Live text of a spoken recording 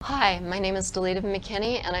Hi, my name is Dalita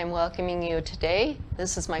and I'm welcoming you today.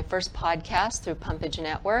 This is my first podcast through Pumpage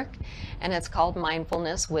Network, and it's called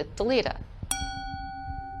Mindfulness with Dalita.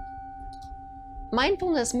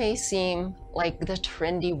 Mindfulness may seem like the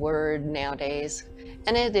trendy word nowadays,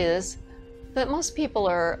 and it is, but most people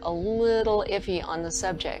are a little iffy on the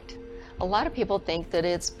subject. A lot of people think that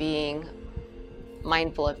it's being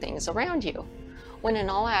mindful of things around you, when in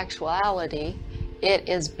all actuality, it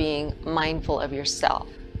is being mindful of yourself.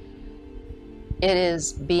 It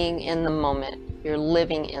is being in the moment. You're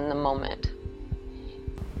living in the moment.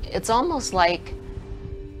 It's almost like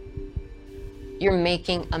you're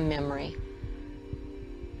making a memory.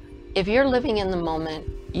 If you're living in the moment,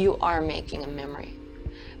 you are making a memory.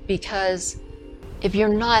 Because if you're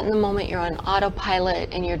not in the moment, you're on autopilot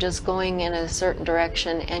and you're just going in a certain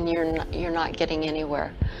direction and you're not getting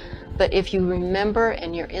anywhere. But if you remember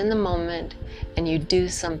and you're in the moment and you do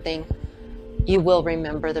something, you will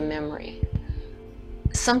remember the memory.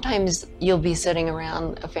 Sometimes you'll be sitting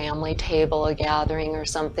around a family table, a gathering or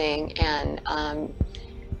something, and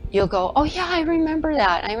you'll go, oh yeah, I remember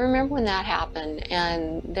that. I remember when that happened.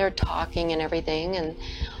 And they're talking and everything, and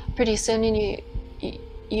pretty soon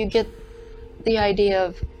you get the idea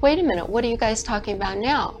of, wait a minute, what are you guys talking about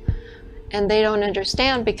now? And they don't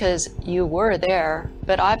understand because you were there,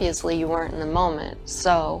 but obviously you weren't in the moment.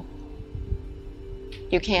 So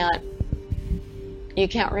you can't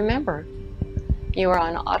remember. You are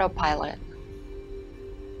on autopilot.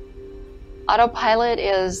 Autopilot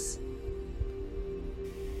is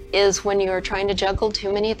when you are trying to juggle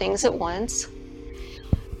too many things at once.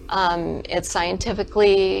 It's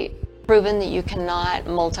scientifically proven that you cannot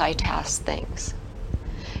multitask things.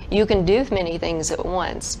 You can do many things at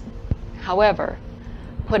once. However,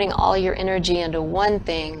 putting all your energy into one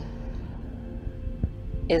thing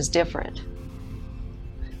is different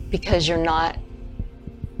because you're not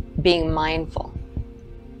being mindful.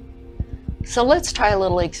 So let's try a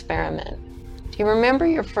little experiment. Do you remember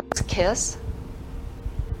your first kiss?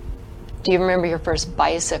 Do you remember your first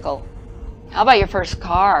bicycle? How about your first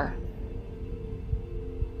car?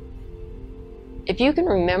 If you can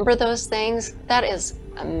remember those things, that is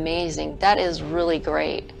amazing. That is really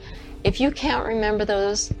great. If you can't remember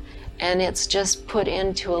those and it's just put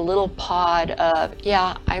into a little pod of,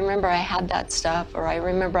 yeah, I remember I had that stuff, or I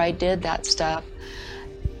remember I did that stuff,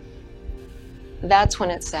 that's when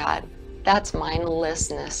it's sad. That's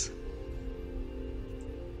mindlessness.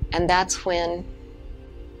 And that's when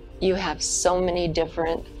you have so many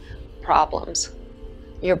different problems.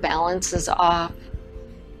 Your balance is off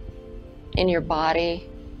in your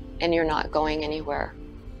body and you're not going anywhere.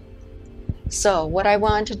 So what I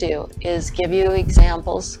want to do is give you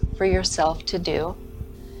examples for yourself to do.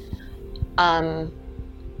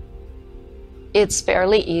 It's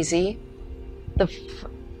fairly easy. The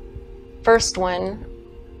first one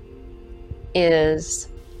is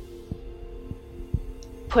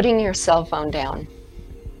putting your cell phone down.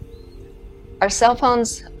 Our cell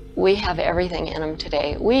phones, we have everything in them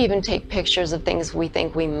today. We even take pictures of things we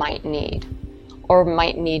think we might need or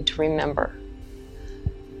might need to remember.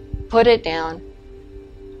 Put it down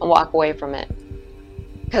and walk away from it,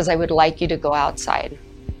 because I would like you to go outside.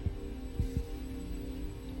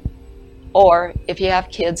 Or if you have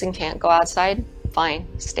kids and can't go outside, fine,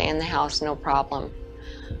 stay in the house, no problem.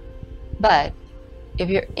 But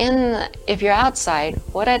if you're outside,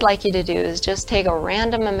 what I'd like you to do is just take a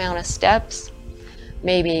random amount of steps,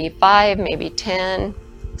 maybe 5, maybe 10,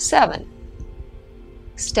 7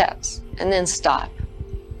 steps, and then stop.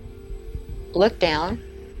 Look down.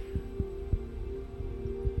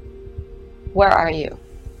 Where are you?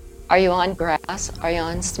 Are you on grass? Are you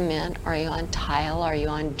on cement? Are you on tile? Are you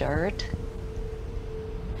on dirt?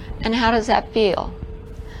 And how does that feel?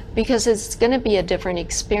 Because it's going to be a different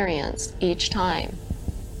experience each time.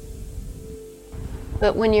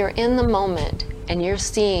 But when you're in the moment and you're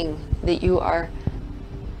seeing that you are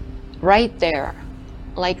right there,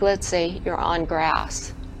 like let's say you're on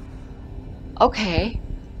grass. Okay,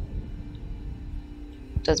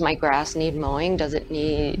 does my grass need mowing? Does it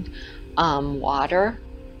need water?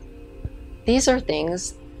 These are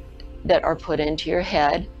things that are put into your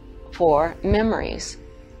head for memories.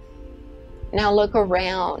 Now look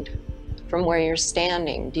around from where you're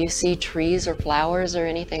standing. Do you see trees or flowers or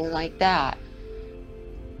anything like that?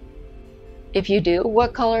 If you do,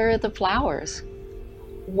 what color are the flowers?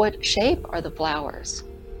 What shape are the flowers?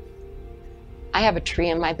 I have a tree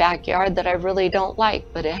in my backyard that I really don't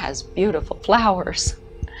like, but it has beautiful flowers.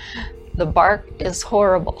 The bark is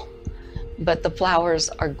horrible, but the flowers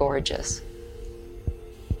are gorgeous.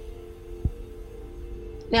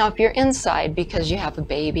 Now, if you're inside because you have a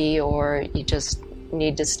baby or you just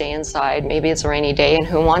need to stay inside. Maybe it's a rainy day and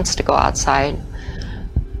who wants to go outside?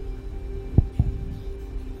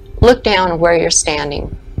 Look down where you're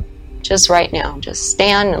standing. Just right now. Just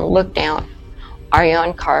stand and look down. Are you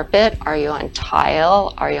on carpet? Are you on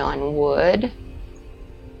tile? Are you on wood?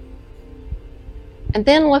 And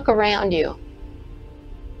then look around you.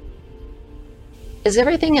 Is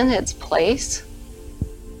everything in its place?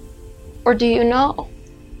 Or do you know?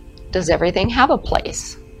 Does everything have a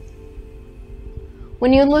place?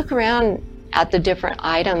 When you look around at the different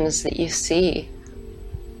items that you see,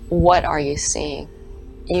 what are you seeing?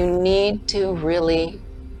 You need to really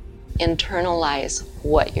internalize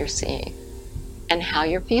what you're seeing and how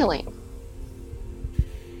you're feeling.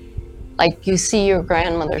 Like you see your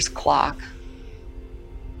grandmother's clock.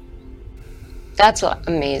 That's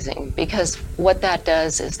amazing, because what that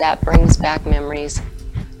does is that brings back memories,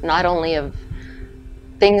 not only of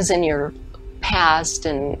things in your past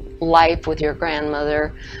and life with your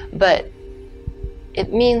grandmother, but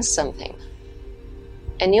it means something.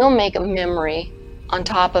 And you'll make a memory on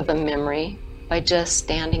top of a memory by just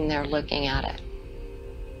standing there looking at it.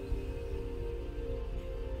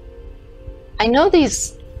 I know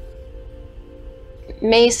these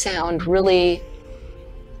may sound really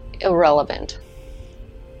irrelevant.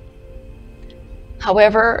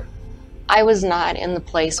 However, I was not in the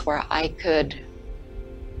place where I could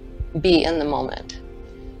be in the moment.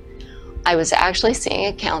 I was actually seeing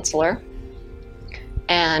a counselor,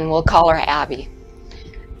 and we'll call her Abby.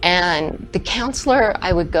 And the counselor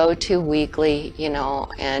I would go to weekly,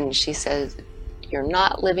 and she says, "You're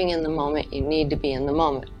not living in the moment, you need to be in the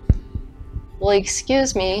moment." Well,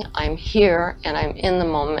 excuse me, I'm here and I'm in the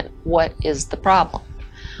moment. What is the problem?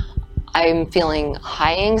 I'm feeling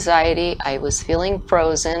high anxiety. I was feeling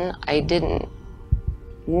frozen. I didn't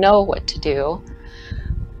know what to do.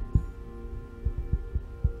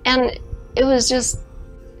 And it was just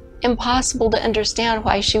impossible to understand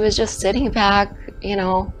why she was just sitting back,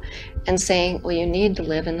 and saying, "Well, you need to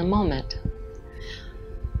live in the moment."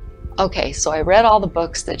 Okay, so I read all the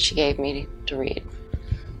books that she gave me to read.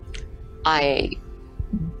 I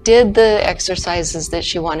did the exercises that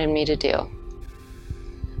she wanted me to do.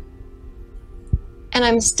 And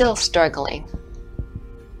I'm still struggling.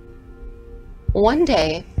 One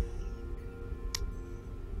day,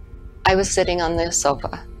 I was sitting on the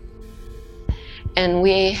sofa, and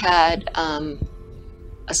we had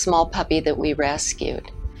a small puppy that we rescued.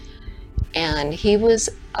 And he was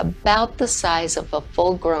about the size of a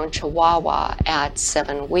full-grown Chihuahua at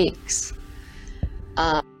 7 weeks.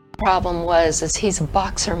 The problem is he's a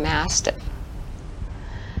boxer mastiff.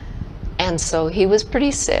 And so he was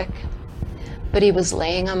pretty sick, but he was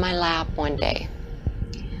laying on my lap one day.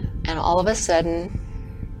 And all of a sudden,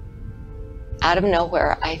 out of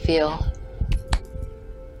nowhere, I feel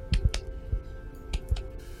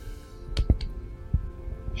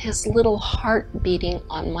his little heart beating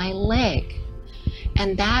on my leg.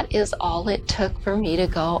 And that is all it took for me to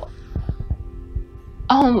go,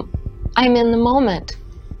 "Oh, I'm in the moment.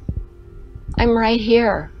 I'm right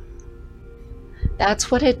here." That's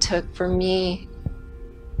what it took for me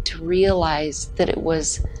to realize that it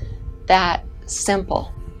was that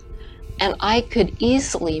simple. And I could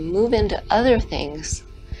easily move into other things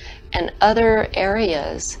and other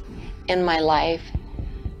areas in my life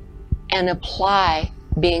and apply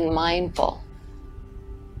being mindful.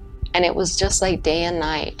 And it was just like day and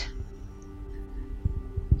night.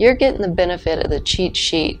 You're getting the benefit of the cheat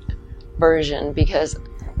sheet version, because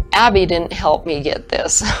Abby didn't help me get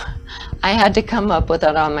this. I had to come up with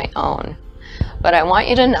it on my own. But I want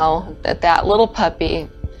you to know that that little puppy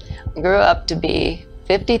grew up to be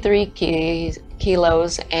 53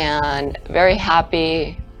 kilos and very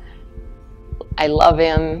happy. I love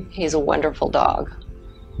him. He's a wonderful dog.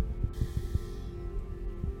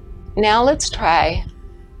 Now let's try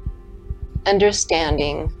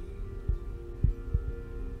understanding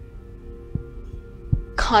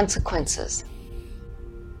consequences.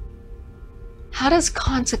 How does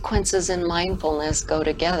consequences and mindfulness go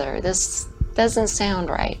together? This doesn't sound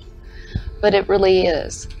right, but it really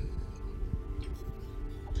is.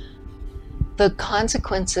 The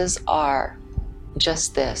consequences are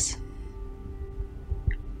just this.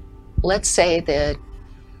 Let's say that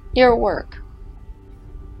you're at work.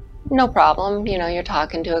 No problem, you're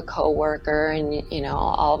talking to a coworker, and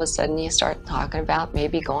all of a sudden you start talking about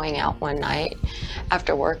maybe going out one night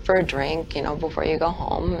after work for a drink, before you go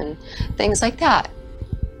home, and things like that.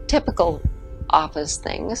 Typical office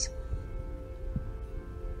things.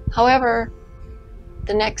 However,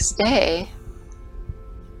 the next day,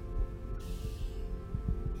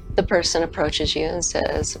 the person approaches you and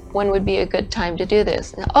says, "When would be a good time to do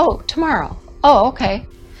this?" "Oh, tomorrow." Oh, okay.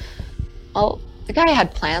 Well, the guy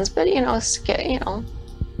had plans, but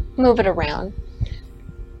move it around.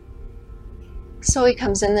 So he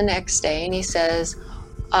comes in the next day and he says,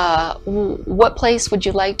 what place would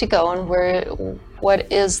you like to go, and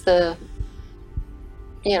what is the,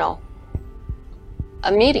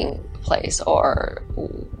 a meeting place, or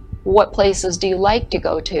what places do you like to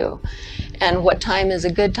go to, and what time is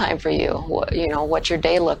a good time for you? What's your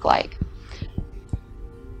day look like?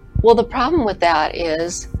 Well, the problem with that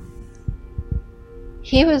is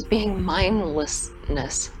he was being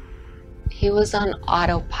mindlessness. He was on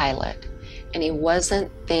autopilot, and he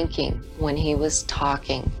wasn't thinking when he was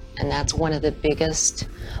talking. And that's one of the biggest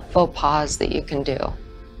faux pas that you can do.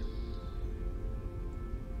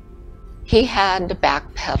 He had to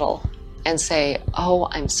backpedal and say, oh,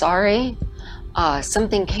 I'm sorry,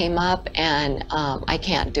 something came up and I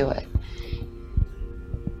can't do it.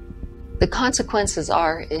 The consequences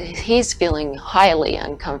are he's feeling highly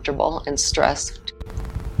uncomfortable and stressed.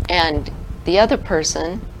 And the other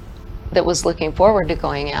person that was looking forward to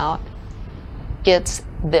going out gets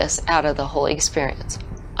this out of the whole experience.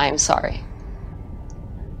 I'm sorry.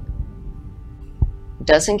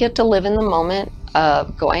 Doesn't get to live in the moment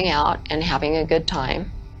of going out and having a good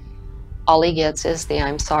time. All he gets is the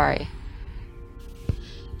I'm sorry.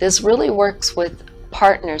 This really works with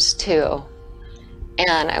partners too.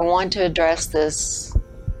 And I want to address this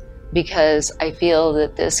because I feel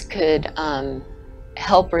that this could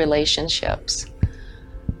help relationships.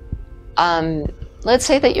 Let's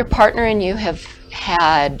say that your partner and you have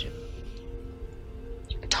had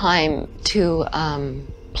time to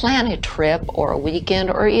plan a trip or a weekend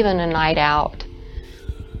or even a night out.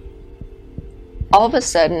 All of a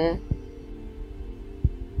sudden,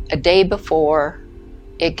 a day before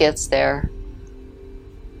it gets there,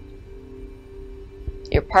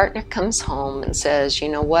 your partner comes home and says, you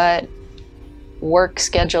know what, work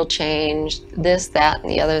schedule changed, this, that, and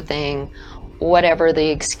the other thing, whatever the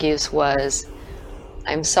excuse was,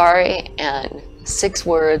 I'm sorry, and 6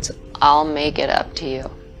 words, I'll make it up to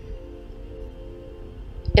you.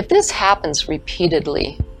 If this happens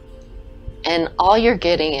repeatedly, and all you're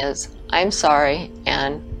getting is, I'm sorry,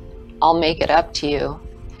 and I'll make it up to you,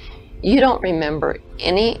 you don't remember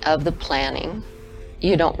any of the planning.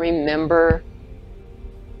 You don't remember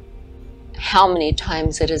how many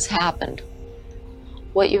times it has happened.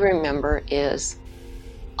 What you remember is,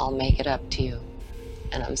 I'll make it up to you,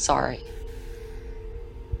 and I'm sorry.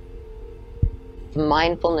 The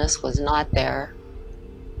mindfulness was not there.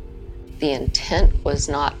 The intent was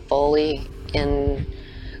not fully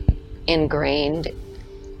ingrained.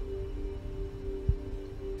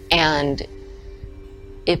 And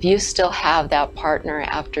if you still have that partner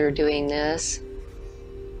after doing this,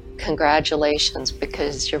 congratulations,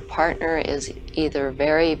 because your partner is either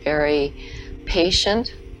very, very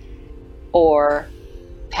patient or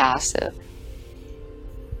passive.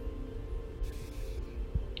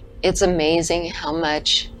 It's amazing how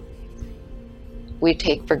much we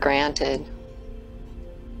take for granted.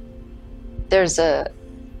 There's a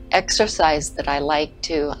exercise that I like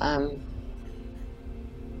to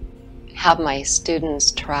have my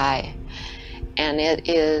students try, and it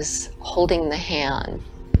is holding the hand,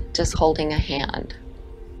 just holding a hand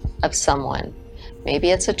of someone.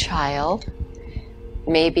 Maybe it's a child,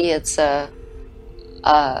 maybe it's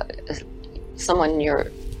someone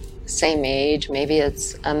your same age, maybe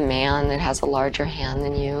it's a man that has a larger hand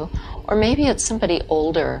than you, or maybe it's somebody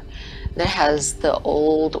older that has the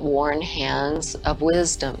old worn hands of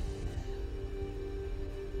wisdom.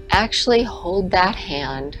 Actually hold that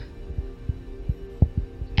hand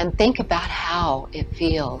and think about how it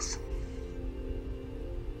feels.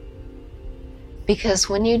 Because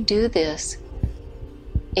when you do this,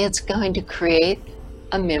 it's going to create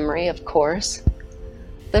a memory, of course,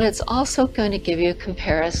 but it's also going to give you a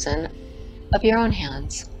comparison of your own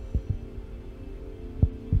hands.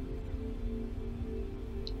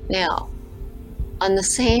 Now, on the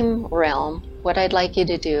same realm, what I'd like you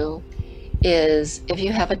to do is, if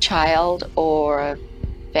you have a child or a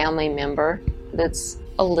family member that's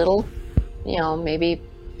a little, maybe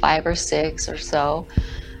 5 or 6 or so,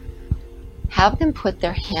 have them put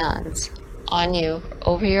their hands on you,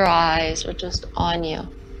 over your eyes, or just on you,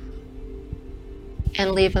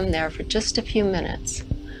 and leave them there for just a few minutes.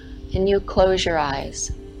 And you close your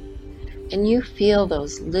eyes, and you feel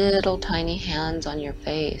those little tiny hands on your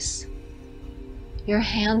face. Your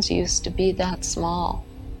hands used to be that small.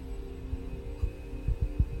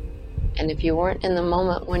 And if you weren't in the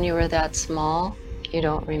moment when you were that small, you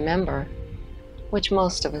don't remember, which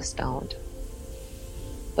most of us don't.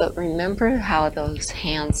 But remember how those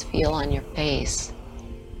hands feel on your face.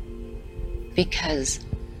 because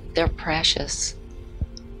they're precious.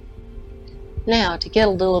 Now, to get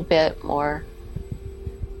a little bit more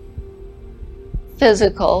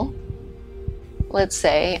physical, let's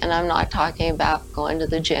say, and I'm not talking about going to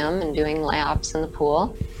the gym and doing laps in the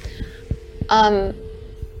pool.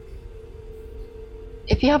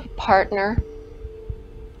 If you have a partner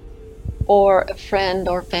or a friend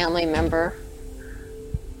or family member,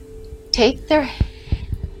 take their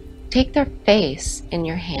face in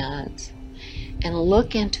your hands and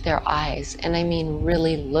look into their eyes, and I mean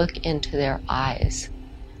really look into their eyes.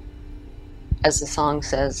 As the song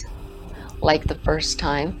says, like the first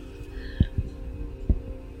time.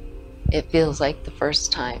 It feels like the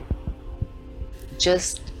first time.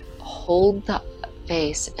 Just hold the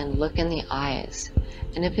face and look in the eyes.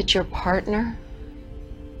 And if it's your partner,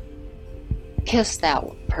 kiss that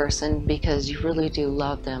person because you really do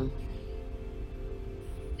love them.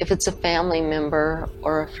 If it's a family member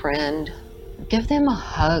or a friend, give them a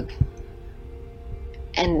hug.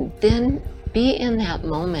 And then be in that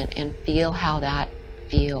moment and feel how that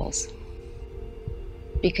feels.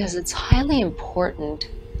 Because it's highly important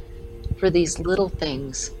for these little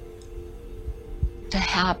things to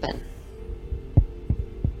happen.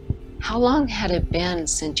 How long had it been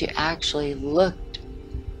since you actually looked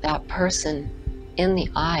that person in the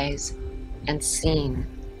eyes and seen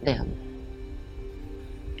them?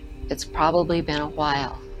 It's probably been a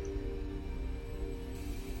while.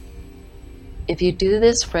 If you do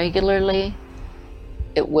this regularly,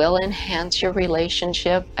 it will enhance your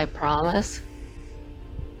relationship, I promise,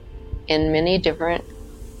 in many different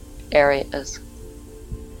areas,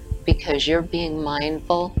 because you're being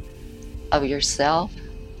mindful of yourself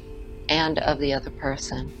and of the other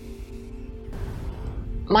person.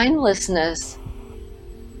 Mindlessness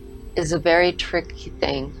is a very tricky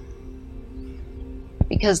thing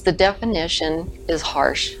because the definition is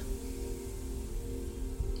harsh.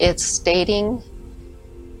 It's stating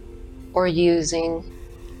or using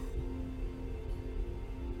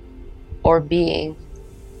or being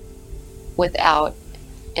without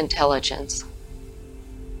intelligence.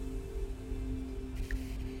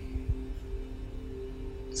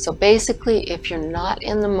 So basically, if you're not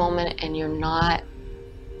in the moment and you're not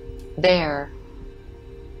there,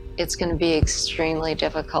 it's going to be extremely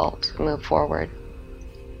difficult to move forward.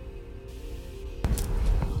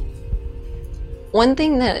 One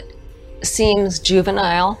thing that seems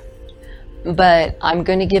juvenile, but I'm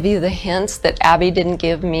going to give you the hints that Abby didn't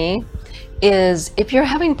give me, is if you're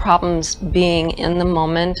having problems being in the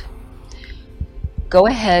moment, go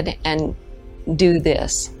ahead and do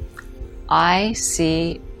this. I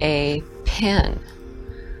see a pen.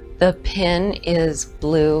 The pen is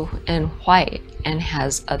blue and white and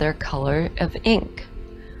has other color of ink.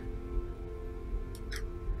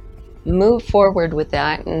 Move forward with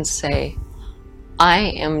that and say, I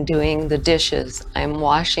am doing the dishes. I'm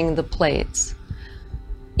washing the plates.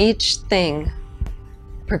 Each thing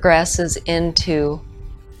progresses into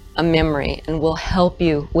a memory and will help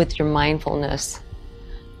you with your mindfulness.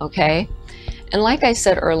 Okay? And like I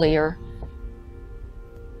said earlier,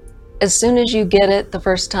 as soon as you get it the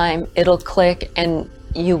first time, it'll click and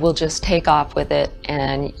you will just take off with it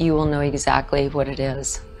and you will know exactly what it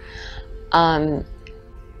is. As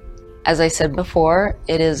I said before,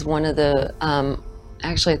 it is one of the,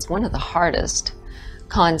 actually it's one of the hardest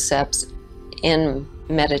concepts in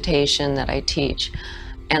meditation that I teach.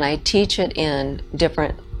 And I teach it in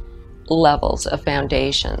different levels of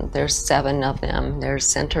foundation. There's 7 of them. There's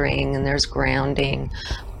centering and there's grounding,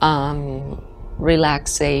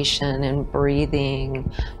 relaxation and breathing,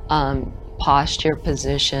 posture,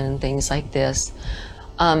 position, things like this.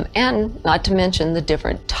 And not to mention the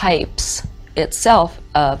different types itself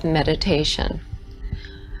of meditation.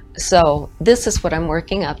 So this is what I'm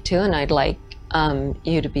working up to, and I'd like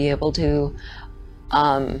you to be able to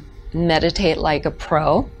meditate like a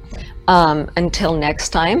pro. Until next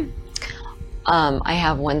time, I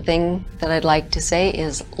have one thing that I'd like to say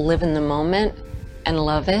is live in the moment and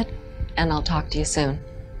love it, and I'll talk to you soon.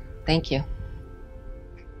 Thank you.